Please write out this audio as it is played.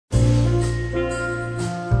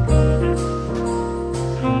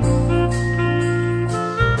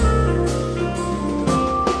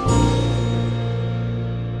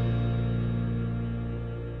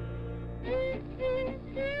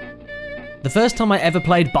first time I ever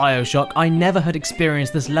played BioShock, I never had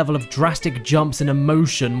experienced this level of drastic jumps in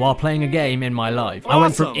emotion while playing a game in my life. I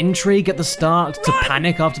went from intrigue at the start, to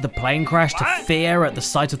panic after the plane crash, to fear at the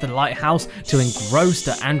sight of the lighthouse, to engrossed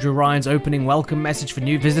at Andrew Ryan's opening welcome message for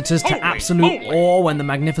new visitors, to absolute awe when the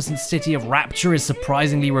magnificent city of Rapture is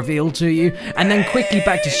surprisingly revealed to you, and then quickly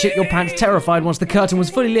back to shit your pants terrified once the curtain was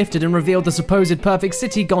fully lifted and revealed the supposed perfect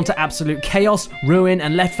city gone to absolute chaos, ruin,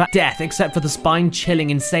 and left for death, except for the spine-chilling,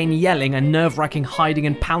 insane yelling and nerve-wracking hiding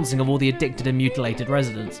and pouncing of all the addicted and mutilated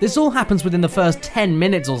residents. This all happens within the first 10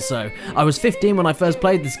 minutes or so. I was 15 when I first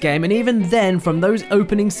played this game, and even then, from those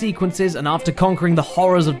opening sequences and after conquering the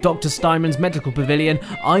horrors of Dr. Steinman's medical pavilion,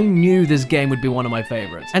 I knew this game would be one of my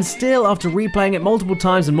favorites. And still, after replaying it multiple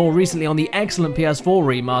times and more recently on the excellent PS4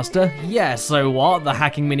 remaster, yeah, so what? The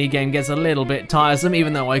hacking minigame gets a little bit tiresome,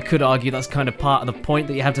 even though I could argue that's kind of part of the point,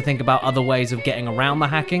 that you have to think about other ways of getting around the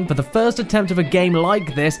hacking. For the first attempt of a game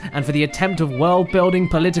like this, and for the attempt of world building,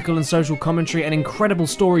 political and social commentary, and incredible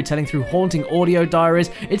storytelling through haunting audio diaries,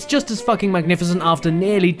 it's just as fucking magnificent after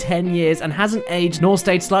nearly 10 years and hasn't aged nor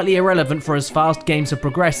stayed slightly irrelevant for as fast games have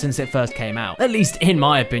progressed since it first came out. At least in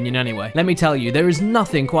my opinion anyway. Let me tell you, there is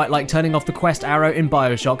nothing quite like turning off the quest arrow in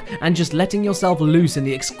BioShock and just letting yourself loose in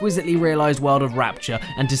the exquisitely realized world of Rapture,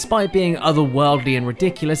 and despite being otherworldly and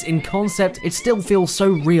ridiculous in concept, it still feels so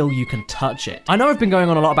real you can touch it. I know I've been going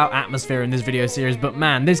on a lot about atmosphere in this video series, but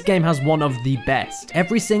man, this game has one of the best.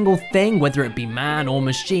 Every single thing, whether it be man or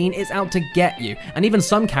machine, is out to get you, and even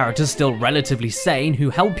some characters still relatively sane who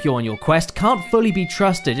help you on your quest can't fully be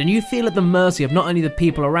trusted, and you feel at the mercy of not only the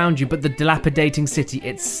people around you but the dilapidating city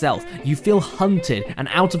itself. You feel hunted and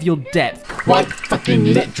out of your depth, quite fucking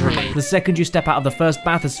literally, the second you step out of the first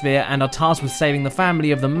bathysphere and are tasked with saving the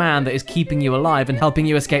family of the man that is keeping you alive and helping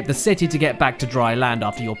you escape the city to get back to dry land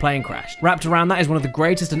after your plane crashed. Wrapped around that is one of the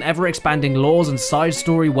greatest and ever expanding lores and side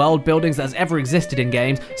story world buildings that has ever existed in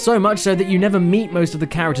games, so much so that you never meet most of the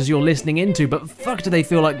characters you're listening into, but fuck do they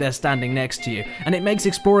feel like they're standing next to you, and it makes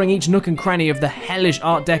exploring each nook and cranny of the hellish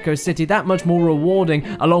Art Deco city that much more rewarding,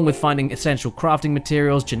 along with finding essential crafting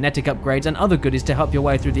materials, genetic upgrades, and other goodies to help your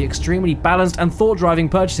way through the extremely balanced and thought-driving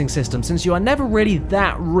purchasing system, since you are never really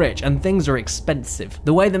that rich and things are expensive.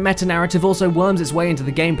 The way the meta-narrative also worms its way into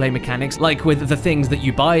the gameplay mechanics, like with the things that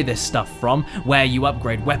you buy this stuff from, where you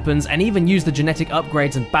upgrade weapons and even use the genetic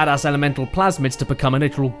upgrades and badass elemental plasmids to become a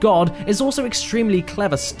literal god, is also extremely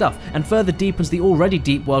clever stuff and further deepens the already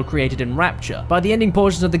deep world created in Rapture. By the ending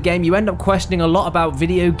portions of the game, you end up questioning a lot about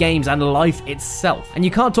video games and life itself, and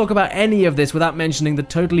you can't talk about any of this without mentioning the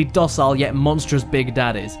totally docile yet monstrous Big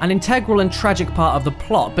Daddies. An integral and tragic part of the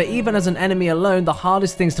plot, but even as an enemy alone, the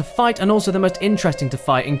hardest things to fight and also the most interesting to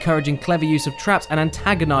fight, encouraging clever use of traps and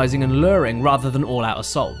antagonizing and luring rather than all-out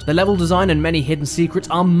assault. The level design and many hidden secrets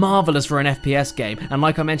are marvelous for an FPS game, and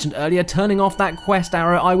like I mentioned earlier, turning off that quest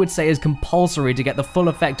arrow I would say is compulsory to get the full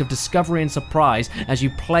effect of discovery and surprise as you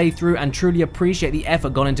play through and truly appreciate the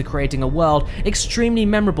effort gone into creating a world extremely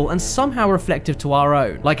memorable and somehow reflective to our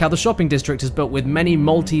own. Like how the shopping district is built with many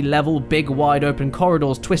multi-level, big wide open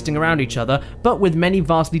corridors twisting around each other, but with many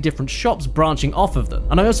vastly different shops branching off of them.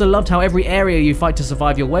 And I also loved how every area you fight to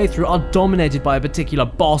survive your way through are dominated by a particular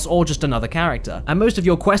boss or just another character. And most of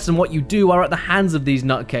your quests and what you do are at the hands of these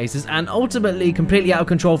nutcases, and ultimately completely out of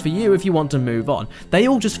control for you if you want to move on. They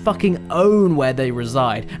all just fucking own where they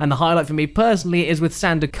reside, and the highlight for me personally is with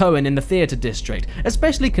Sander Cohen in the theatre district,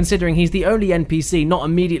 especially considering he's the only NPC not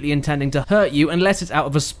immediately intending to hurt you unless it's out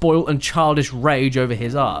of a spoiled and childish rage over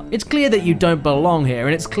his art. It's clear that you don't belong here,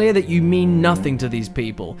 and it's clear that you mean nothing to these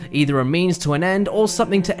people, either a means to an end or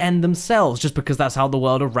something to end themselves, just because that's how the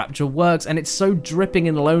world of Rapture works, and it's so dripping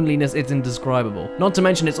in loneliness it's indescribable. Not to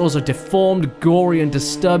mention it's also deformed, gory and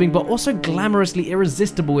disturbing, but also glamorously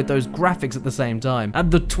irresistible with those graphics at the same time.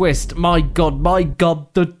 And the twist, my god,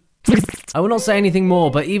 the I will not say anything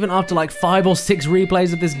more, but even after like 5 or 6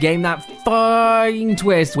 replays of this game, that fucking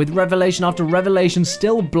twist with revelation after revelation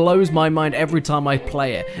still blows my mind every time I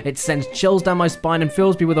play it. It sends chills down my spine and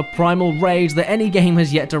fills me with a primal rage that any game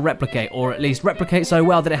has yet to replicate, or at least replicate so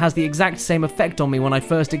well that it has the exact same effect on me when I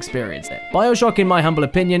first experienced it. BioShock, in my humble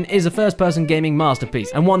opinion, is a first-person gaming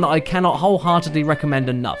masterpiece, and one that I cannot wholeheartedly recommend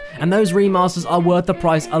enough, and those remasters are worth the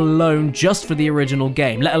price alone just for the original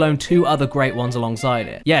game, let alone 2 other great ones alongside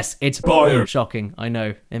it. Yes, it's shocking, I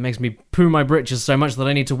know. It makes me poo my britches so much that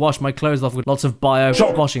I need to wash my clothes off with lots of bio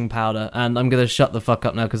washing powder, and I'm gonna shut the fuck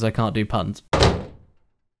up now because I can't do puns.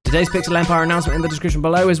 Today's Pixel Empire announcement in the description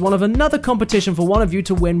below is one of another competition for one of you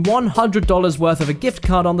to win $100 worth of a gift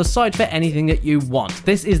card on the site for anything that you want.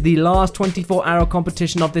 This is the last 24-hour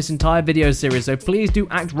competition of this entire video series, so please do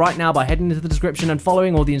act right now by heading into the description and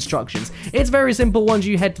following all the instructions. It's very simple once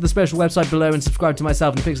you head to the special website below and subscribe to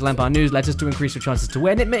myself and the Pixel Empire newsletters to increase your chances to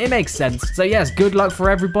win. It makes sense. So yes, good luck for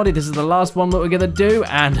everybody. This is the last one that we're gonna do,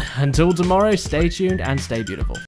 and until tomorrow, stay tuned and stay beautiful.